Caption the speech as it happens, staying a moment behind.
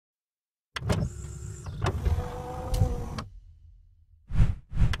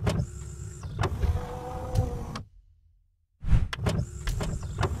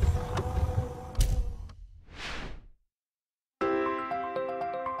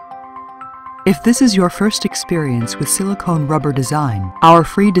If this is your first experience with silicone rubber design, our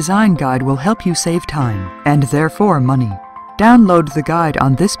free design guide will help you save time, and therefore money. Download the guide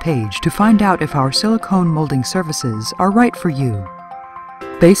on this page to find out if our silicone molding services are right for you.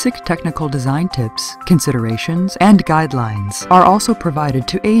 Basic technical design tips, considerations, and guidelines are also provided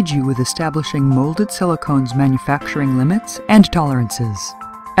to aid you with establishing molded silicone's manufacturing limits and tolerances.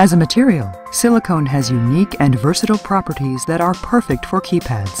 As a material, silicone has unique and versatile properties that are perfect for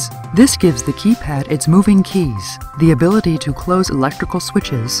keypads. This gives the keypad its moving keys, the ability to close electrical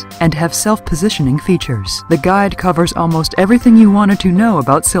switches, and have self-positioning features. The guide covers almost everything you wanted to know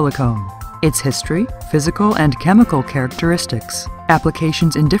about silicone: its history, physical and chemical characteristics,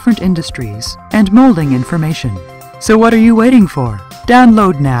 applications in different industries, and molding information. So what are you waiting for?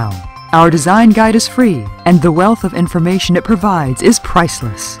 Download now! Our design guide is free, and the wealth of information it provides is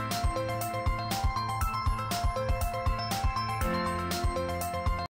priceless.